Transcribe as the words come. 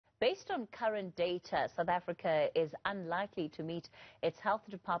Based on current data, South Africa is unlikely to meet its health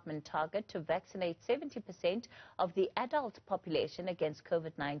department target to vaccinate 70% of the adult population against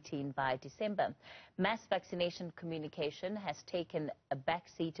COVID-19 by December. Mass vaccination communication has taken a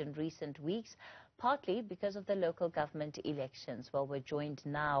backseat in recent weeks, partly because of the local government elections. Well, we're joined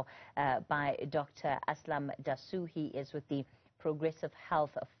now by Dr. Aslam Dasoo. He is with the Progressive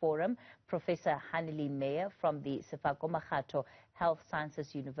Health Forum, Professor Hannelie Meyer from the Sefako Makgatho Health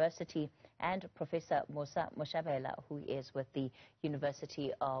Sciences University, and Professor Mosa Moshabela, who is with the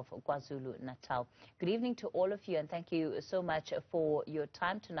University of KwaZulu-Natal. Good evening to all of you, and thank you so much for your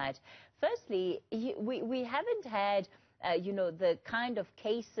time tonight. Firstly, we haven't had the kind of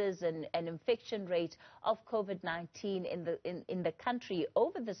cases and infection rate of COVID-19 in the country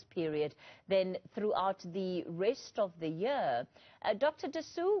over this period than throughout the rest of the year. Dr.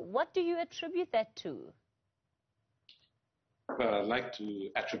 Dasoo, what do you attribute that to? Well, I'd like to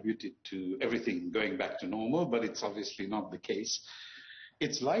attribute it to everything going back to normal, but it's obviously not the case.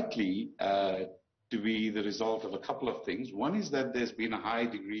 It's likely to be the result of a couple of things. One is that there's been a high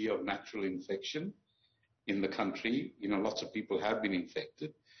degree of natural infection in the country. Lots of people have been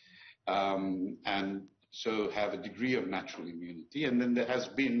infected and so have a degree of natural immunity. And then there has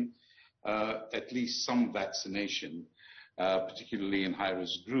been at least some vaccination, particularly in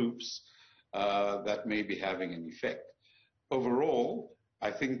high-risk groups, that may be having an effect. Overall,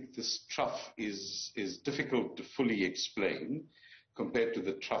 I think this trough is difficult to fully explain compared to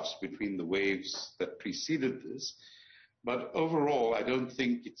the troughs between the waves that preceded this. But overall, I don't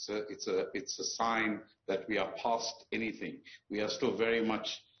think it's a sign that we are past anything. We are still very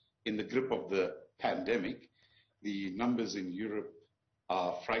much in the grip of the pandemic. The numbers in Europe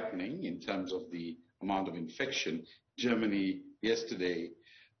are frightening in terms of the amount of infection. Germany yesterday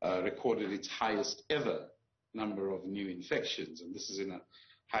recorded its highest ever number of new infections, and this is in a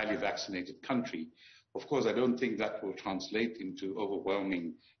highly vaccinated country. Of course, I don't think that will translate into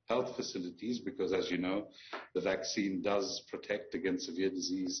overwhelming health facilities because, as you know, the vaccine does protect against severe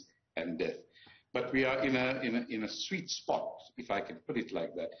disease and death. But we are in a sweet spot, if I can put it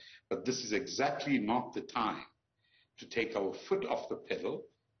like that. But this is exactly not the time to take our foot off the pedal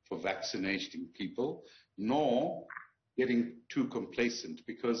for vaccinating people, nor getting too complacent,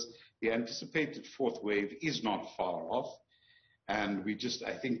 because the anticipated fourth wave is not far off. And we just,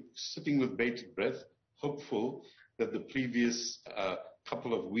 I think, sitting with bated breath, hopeful that the previous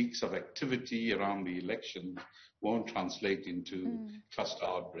couple of weeks of activity around the election won't translate into cluster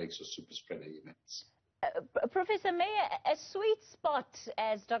outbreaks or super spreader events. Professor Meyer, a sweet spot,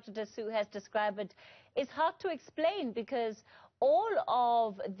 as Dr. Dasoo has described it, is hard to explain because all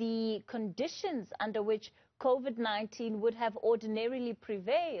of the conditions under which COVID-19 would have ordinarily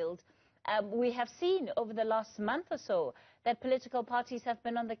prevailed, we have seen over the last month or so that political parties have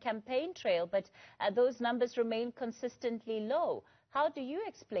been on the campaign trail, but those numbers remain consistently low. How do you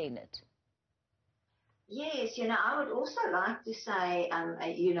explain it? Yes, I would also like to say,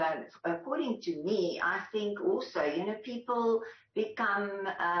 according to me, I think also, people become,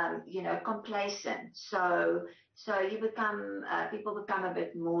 complacent. So people become a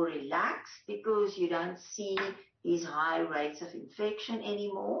bit more relaxed because you don't see these high rates of infection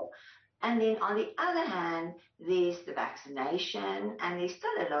anymore. And then on the other hand, there's the vaccination, and there's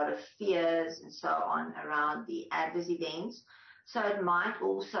still a lot of fears and so on around the adverse events. So it might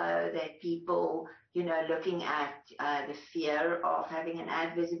also that people, looking at the fear of having an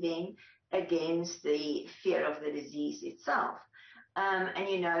adverse event against the fear of the disease itself.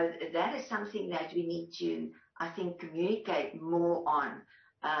 And, that is something that we need to, I think, communicate more on,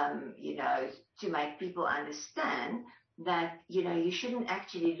 to make people understand that, you shouldn't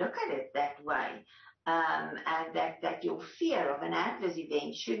actually look at it that way, and that your fear of an adverse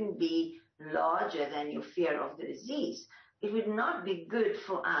event shouldn't be larger than your fear of the disease. It would not be good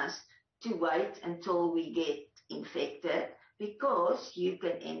for us to wait until we get infected because you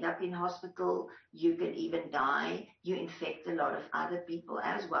can end up in hospital, you can even die, you infect a lot of other people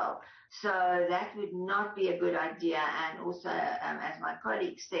as well. So that would not be a good idea. And also, as my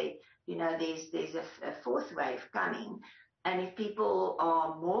colleague said, there's a fourth wave coming. And if people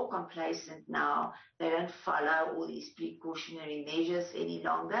are more complacent now, they don't follow all these precautionary measures any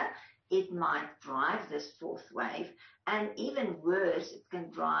longer, it might drive this fourth wave. And even worse, it can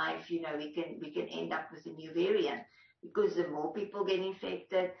drive, we can end up with a new variant. Because the more people get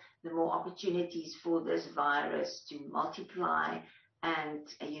infected, the more opportunities for this virus to multiply and,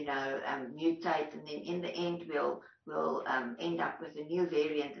 mutate. And then in the end, we'll end up with a new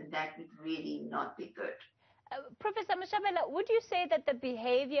variant, and that would really not be good. Professor Moshabela, would you say that the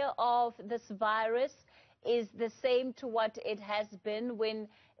behavior of this virus is the same to what it has been when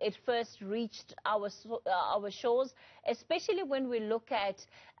it first reached our shores, especially when we look at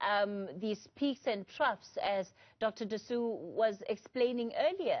these peaks and troughs, as Dr. Dasoo was explaining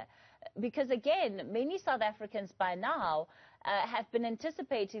earlier? Because again, many South Africans by now have been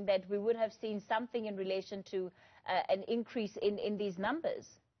anticipating that we would have seen something in relation to an increase in these numbers.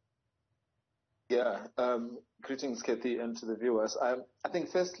 Yeah, greetings, Kathy, and to the viewers. I think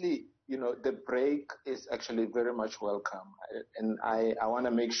firstly, the break is actually very much welcome. And I want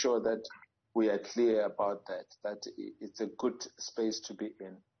to make sure that we are clear about that it's a good space to be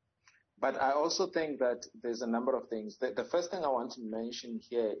in. But I also think that there's a number of things. The first thing I want to mention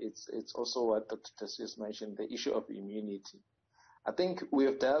here, it's also what Dr. Dasoo mentioned, the issue of immunity. I think we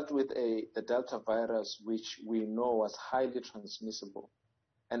have dealt with the Delta virus, which we know was highly transmissible.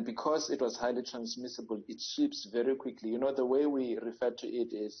 And because it was highly transmissible, it ships very quickly. The way we refer to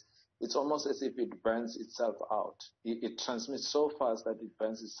it is, it's almost as if it burns itself out. It transmits so fast that it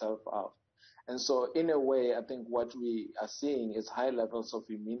burns itself out. And so in a way, I think what we are seeing is high levels of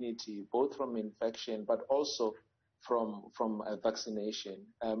immunity, both from infection, but also from vaccination.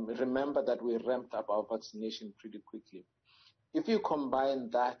 Remember that we ramped up our vaccination pretty quickly. If you combine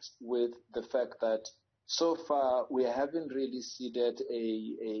that with the fact that so far we haven't really seeded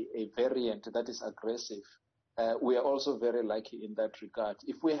a variant that is aggressive, we are also very lucky in that regard.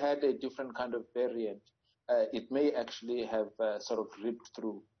 If we had a different kind of variant, it may actually have sort of ripped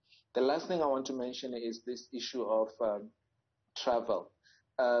through. The last thing I want to mention is this issue of travel.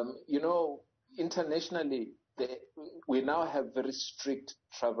 Internationally, we now have very strict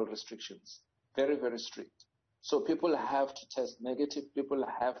travel restrictions, very, very strict. So people have to test negative, people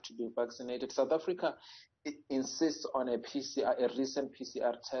have to be vaccinated. South Africa insists on a recent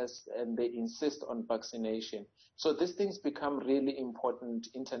PCR test, and they insist on vaccination. So these things become really important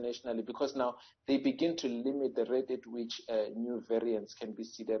internationally because now they begin to limit the rate at which new variants can be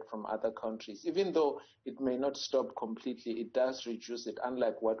seeded from other countries. Even though it may not stop completely, it does reduce it,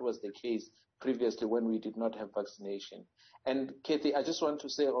 unlike what was the case previously when we did not have vaccination. And Kathy, I just want to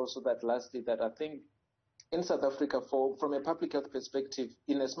say also that lastly, that I think in South Africa, from a public health perspective,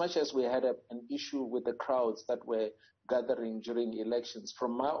 in as much as we had an issue with the crowds that were gathering during elections,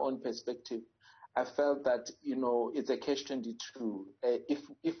 from my own perspective, I felt that, it's a catch-22.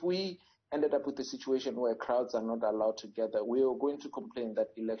 If we ended up with a situation where crowds are not allowed to gather, we are going to complain that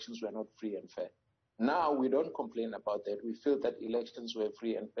elections were not free and fair. Now we don't complain about that. We feel that elections were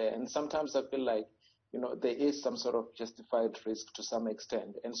free and fair. And sometimes I feel like, there is some sort of justified risk to some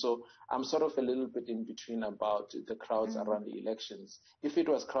extent. And so I'm sort of a little bit in between about the crowds around the elections. If it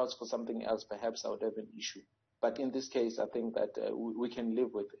was crowds for something else, perhaps I would have an issue. But in this case, I think that we can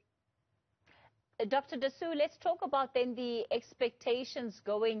live with it. Dr. Dasoo, let's talk about then the expectations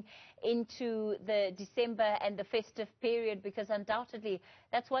going into the December and the festive period, because undoubtedly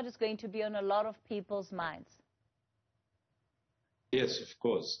that's what is going to be on a lot of people's minds. Yes, of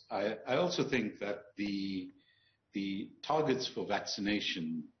course. I also think that the targets for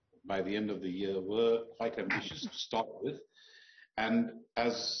vaccination by the end of the year were quite ambitious to start with. And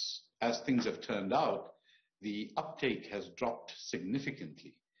as things have turned out, the uptake has dropped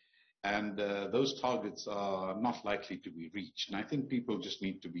significantly. And those targets are not likely to be reached. And I think people just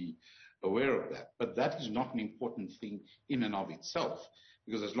need to be aware of that. But that is not an important thing in and of itself,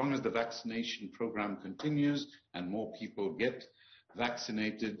 because as long as the vaccination program continues and more people get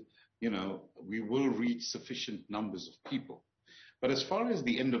vaccinated, we will reach sufficient numbers of people. But as far as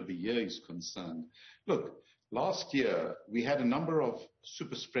the end of the year is concerned, look, last year we had a number of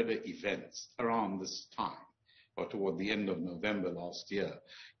super spreader events around this time, or toward the end of November last year,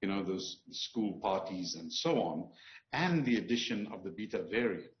 those school parties and so on, and the addition of the beta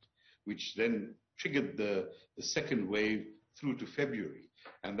variant, which then triggered the second wave through to February,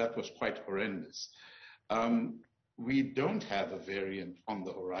 and that was quite horrendous. We don't have a variant on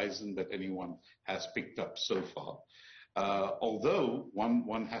the horizon that anyone has picked up so far, although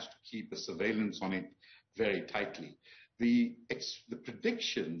one has to keep a surveillance on it very tightly. The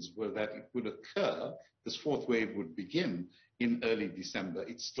predictions were that it would occur, this fourth wave would begin in early December.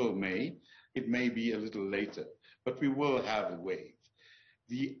 It still may. It may be a little later, but we will have a wave.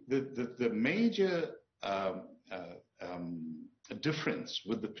 The major difference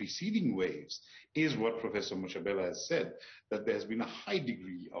with the preceding waves is what Professor Moshabela has said, that there has been a high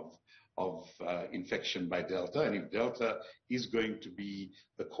degree of infection by Delta, and if Delta is going to be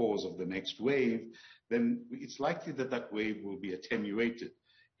the cause of the next wave, then it's likely that that wave will be attenuated.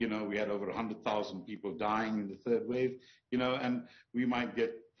 We had over 100,000 people dying in the third wave, and we might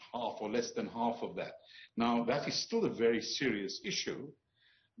get half or less than half of that. Now, that is still a very serious issue,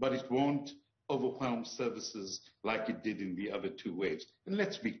 but it won't overwhelm services like it did in the other two waves. And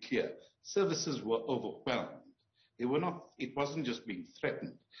let's be clear, services were overwhelmed. They were not, it wasn't just being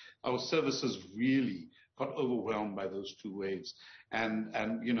threatened. Our services really got overwhelmed by those two waves. And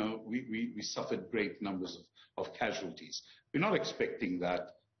you know, we suffered great numbers of casualties. We're not expecting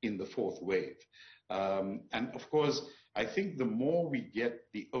that in the fourth wave. And of course, I think the more we get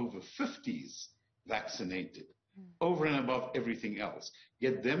the over 50s vaccinated, over and above everything else,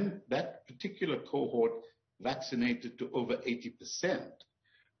 get them, that particular cohort vaccinated to over 80%,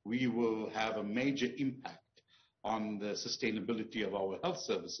 we will have a major impact on the sustainability of our health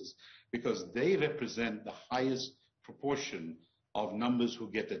services, because they represent the highest proportion of numbers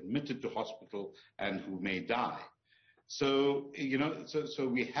who get admitted to hospital and who may die. So, you know, so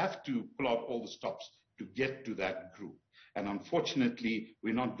we have to pull out all the stops to get to that group. And unfortunately,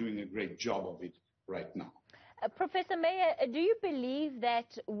 we're not doing a great job of it right now. Professor Meyer, do you believe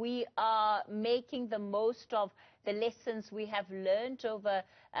that we are making the most of the lessons we have learned over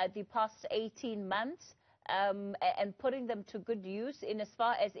the past 18 months and putting them to good use in as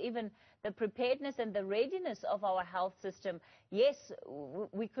far as even the preparedness and the readiness of our health system? Yes,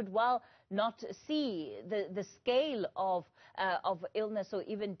 we could well not see the scale of illness or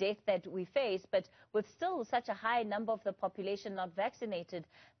even death that we face, but with still such a high number of the population not vaccinated,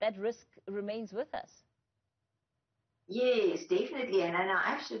 that risk remains with us. Yes, definitely. And I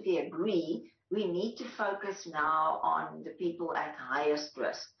absolutely agree. We need to focus now on the people at highest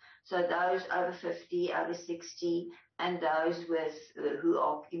risk. So those over 50, over 60, and those with who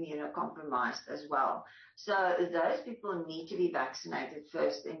are immunocompromised as well. So those people need to be vaccinated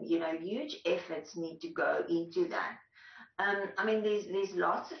first, and you know, huge efforts need to go into that. I mean, there's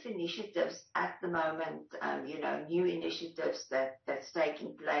lots of initiatives at the moment. You know, new initiatives that's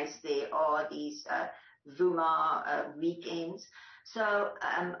taking place. There are these Vuma weekends. So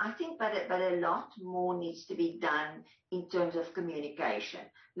I think, but a lot more needs to be done in terms of communication.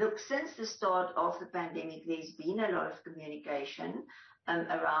 Look, since the start of the pandemic, there's been a lot of communication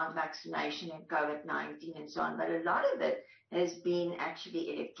around vaccination and COVID-19 and so on, but a lot of it has been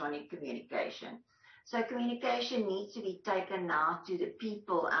actually electronic communication. So communication needs to be taken now to the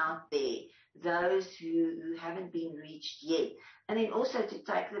people out there, those who haven't been reached yet, and then also to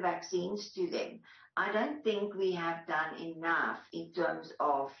take the vaccines to them. I don't think we have done enough in terms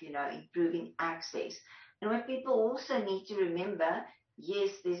of, you know, improving access. And what people also need to remember, yes,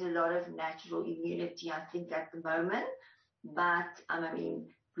 there's a lot of natural immunity, I think, at the moment, but I mean,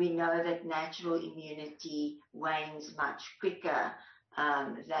 we know that natural immunity wanes much quicker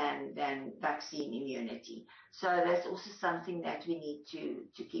than vaccine immunity. So that's also something that we need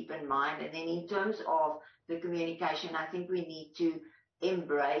to keep in mind. And then in terms of the communication, I think we need to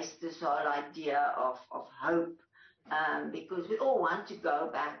embrace this whole idea of hope, because we all want to go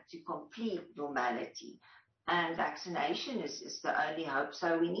back to complete normality. And vaccination is the only hope.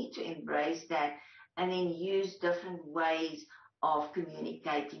 So we need to embrace that and then use different ways of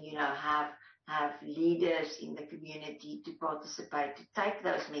communicating, you know, have leaders in the community to participate, to take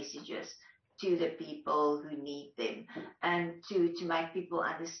those messages to the people who need them, and to make people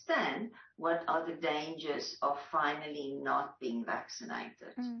understand what are the dangers of finally not being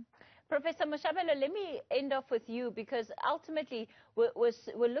vaccinated. Professor Moshabela, let me end off with you, because ultimately we're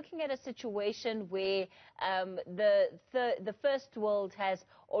looking at a situation where the first world has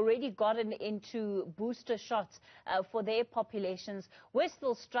already gotten into booster shots for their populations. We're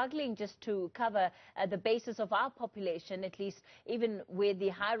still struggling just to cover the basis of our population, at least even where the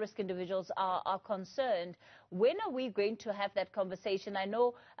high-risk individuals are concerned. When are we going to have that conversation? I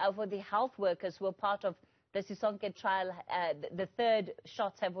know for the health workers who are part of the Sisonke trial, the third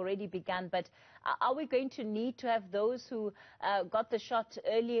shots have already begun, but are we going to need to have those who got the shot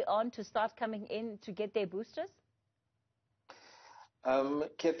early on to start coming in to get their boosters?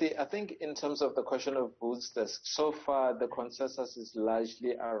 Kathy, I think in terms of the question of boosters, so far the consensus is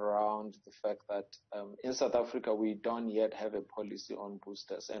largely around the fact that in South Africa we don't yet have a policy on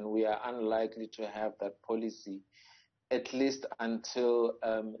boosters, and we are unlikely to have that policy at least until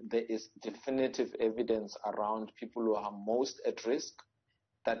there is definitive evidence around people who are most at risk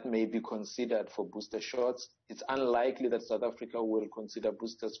that may be considered for booster shots. It's unlikely that South Africa will consider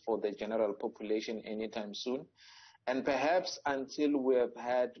boosters for the general population anytime soon. And perhaps until we have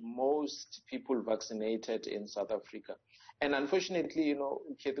had most people vaccinated in South Africa. And unfortunately, you know,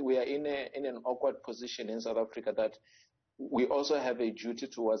 we are in an awkward position in South Africa that we also have a duty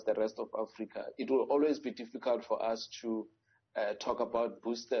towards the rest of Africa. It will always be difficult for us to talk about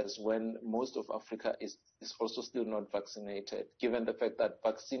boosters when most of Africa is also still not vaccinated, given the fact that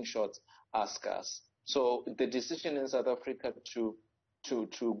vaccine shots are scarce. So the decision in South Africa to to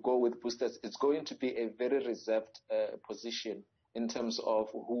go with boosters, it's going to be a very reserved position in terms of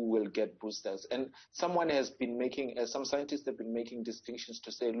who will get boosters. And some scientists have been making distinctions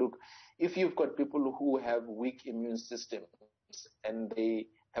to say, look, if you've got people who have weak immune systems and they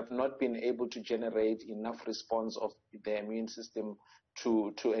have not been able to generate enough response of their immune system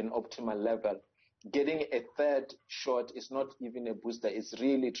to an optimal level, getting a third shot is not even a booster. It's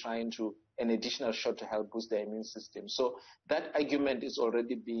really trying to an additional shot to help boost their immune system. So that argument is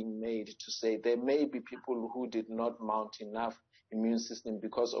already being made to say there may be people who did not mount enough immune system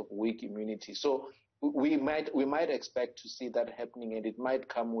because of weak immunity. So we might expect to see that happening, and it might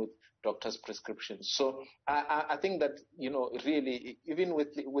come with doctors' prescriptions. So I think that, really, even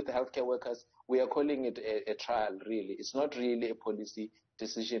with the healthcare workers, we are calling it a trial, really. It's not really a policy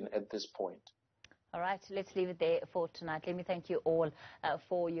decision at this point. All right, let's leave it there for tonight. Let me thank you all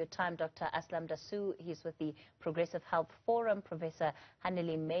for your time. Dr. Aslam Dasoo, he's with the Progressive Health Forum. Professor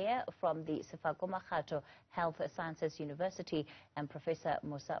Hannelie Meyer from the Sefako Makgatho Health Sciences University, and Professor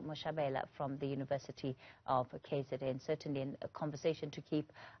Mosa Moshabela from the University of KZN. Certainly a conversation to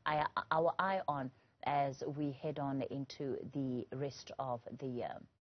keep our eye on as we head on into the rest of the year.